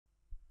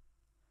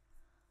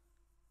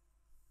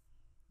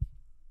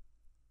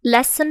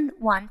Lesson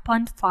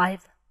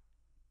 1.5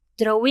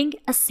 Drawing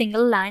a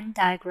single line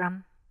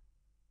diagram.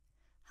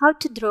 How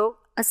to draw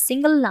a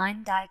single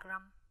line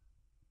diagram.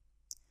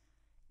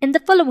 In the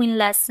following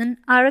lesson,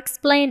 I'll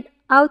explain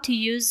how to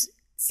use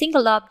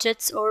single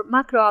objects or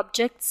macro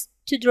objects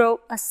to draw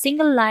a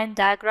single line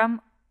diagram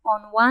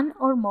on one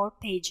or more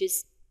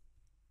pages.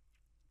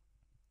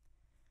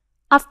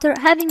 After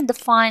having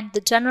defined the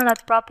general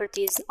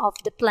properties of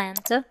the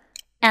plant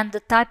and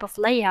the type of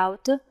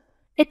layout,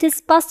 it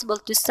is possible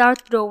to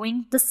start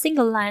drawing the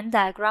single line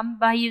diagram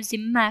by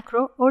using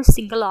macro or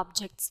single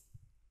objects.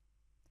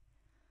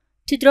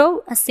 To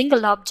draw a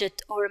single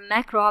object or a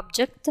macro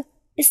object,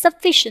 it's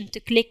sufficient to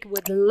click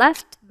with the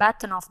left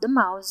button of the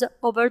mouse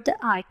over the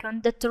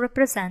icon that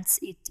represents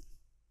it.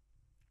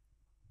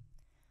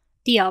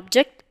 The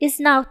object is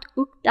now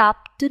hooked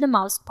up to the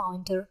mouse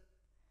pointer.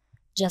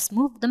 Just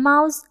move the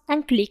mouse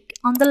and click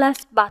on the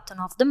left button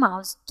of the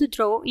mouse to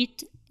draw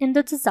it in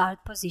the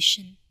desired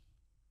position.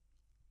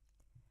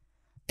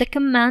 The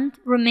command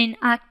remains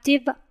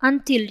active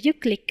until you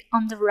click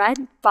on the right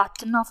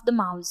button of the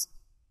mouse.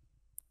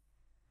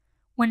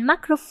 When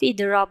macro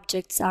feeder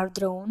objects are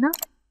drawn,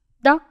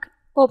 DOC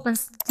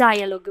opens the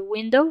dialog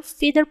window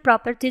Feeder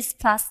Properties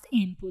Fast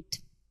Input.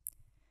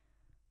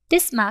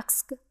 This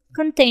mask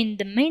contains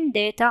the main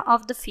data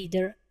of the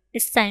feeder,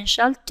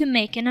 essential to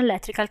make an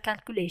electrical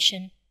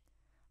calculation,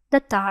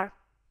 that are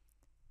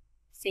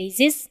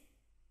phases,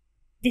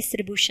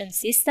 distribution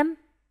system,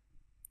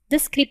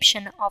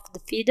 description of the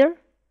feeder,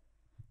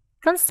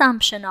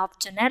 consumption of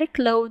generic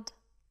load,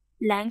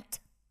 length,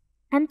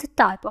 and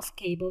type of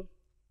cable.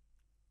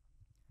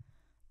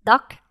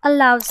 DOC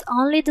allows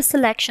only the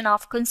selection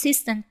of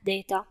consistent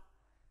data.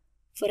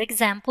 For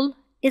example,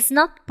 it's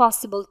not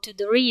possible to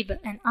derive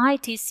an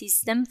IT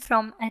system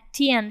from a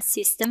TN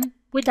system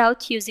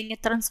without using a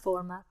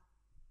transformer.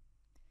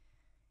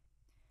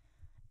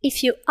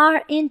 If you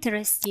are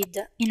interested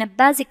in a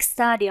basic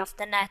study of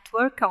the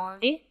network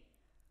only,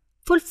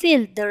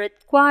 fulfill the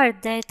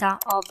required data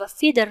of a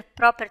Feeder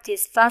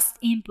Properties Fast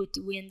Input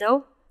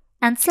window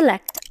and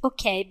select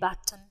OK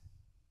button.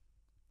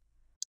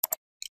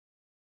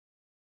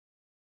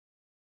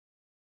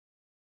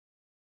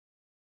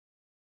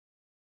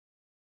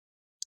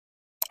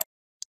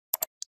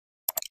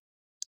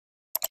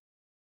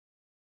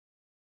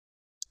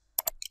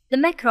 The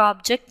macro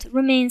object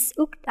remains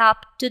hooked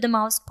up to the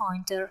mouse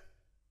pointer.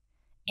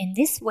 In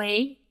this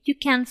way, you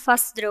can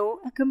fast draw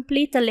a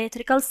complete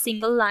electrical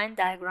single line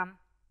diagram.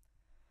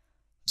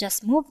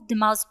 Just move the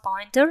mouse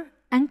pointer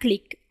and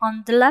click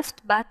on the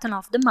left button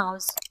of the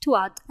mouse to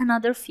add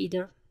another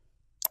feeder.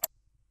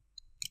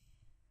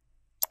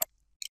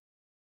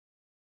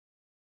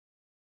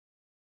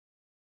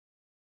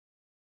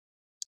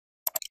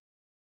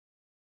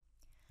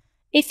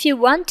 If you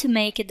want to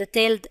make a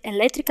detailed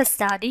electrical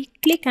study,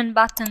 click on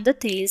button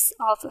Details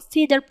of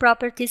Feeder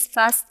Properties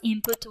Fast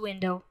Input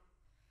window.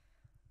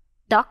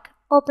 DOC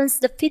opens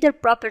the Feeder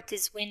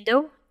Properties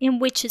window, in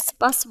which it's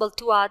possible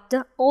to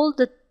add all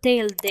the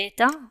detailed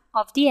data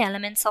of the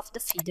elements of the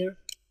feeder.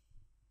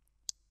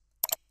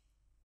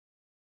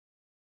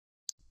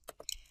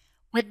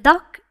 With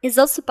DOC, it's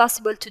also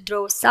possible to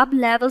draw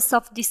sub-levels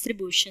of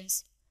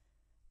distributions,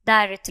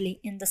 directly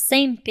in the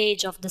same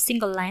page of the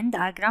single line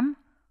diagram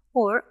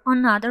or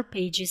on other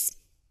pages.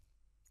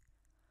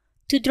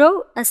 To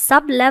draw a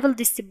sub-level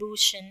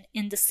distribution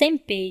in the same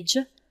page,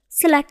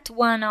 select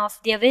one of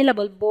the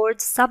available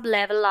board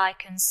sub-level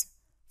icons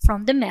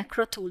from the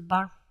macro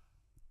toolbar.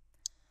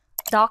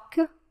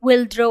 DOC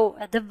will draw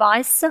a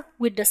device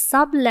with the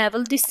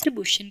sub-level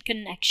distribution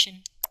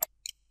connection.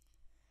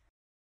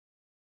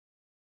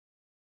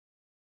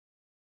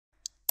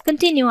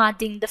 Continue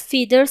adding the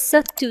feeders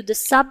to the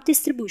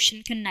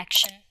sub-distribution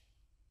connection.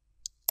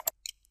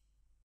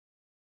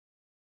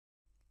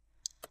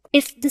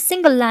 If the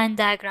single line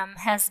diagram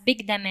has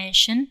big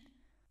dimension,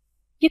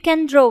 you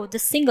can draw the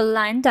single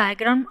line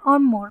diagram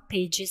on more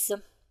pages.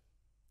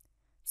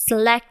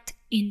 Select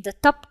in the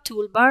top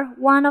toolbar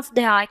one of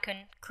the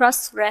icon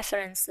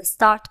Cross-Reference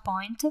Start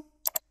Point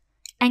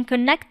and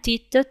connect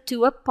it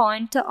to a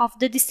point of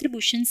the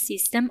distribution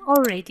system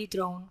already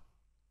drawn.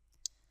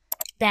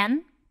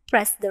 Then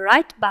press the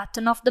right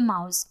button of the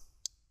mouse.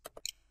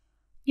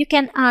 You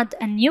can add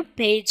a new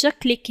page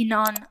clicking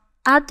on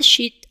Add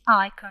Sheet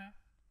icon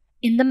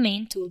in the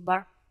main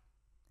toolbar.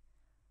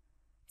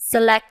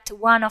 Select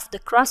one of the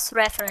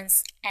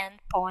cross-reference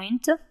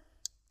endpoint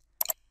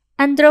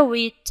and draw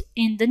it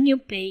in the new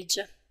page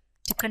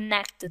to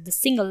connect the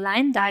single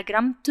line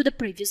diagram to the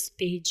previous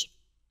page.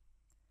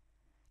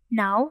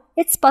 Now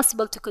it's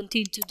possible to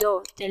continue to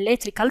draw the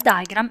electrical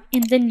diagram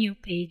in the new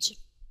page.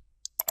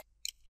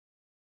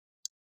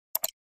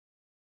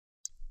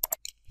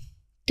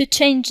 To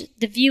change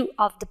the view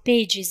of the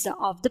pages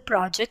of the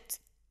project,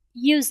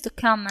 use the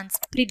commands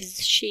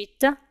Previous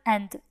Sheet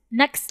and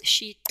Next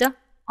Sheet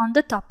on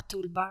the top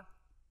toolbar.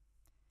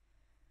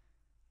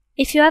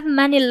 If you have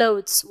many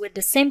loads with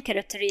the same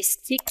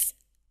characteristics,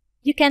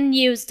 you can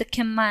use the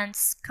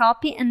commands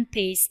Copy and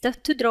Paste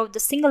to draw the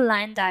single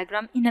line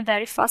diagram in a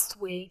very fast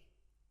way.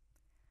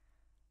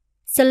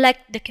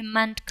 select the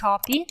command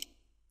copy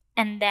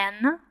and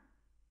then,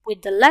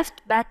 with the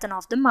left button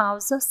of the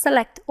mouse,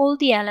 select all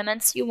the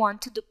elements you want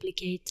to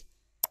duplicate.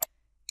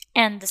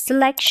 End the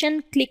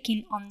selection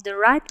clicking on the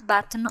right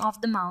button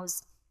of the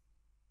mouse.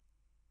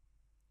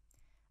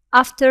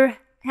 After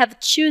have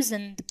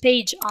chosen the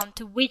page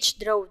onto which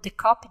draw the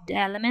copied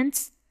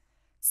elements,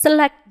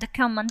 select the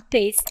command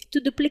paste to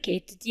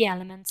duplicate the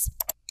elements.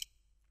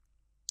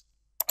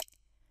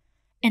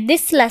 In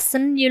this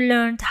lesson, you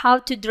learned how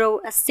to draw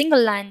a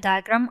single line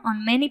diagram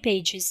on many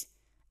pages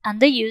and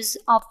the use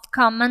of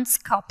commands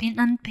copy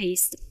and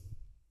paste.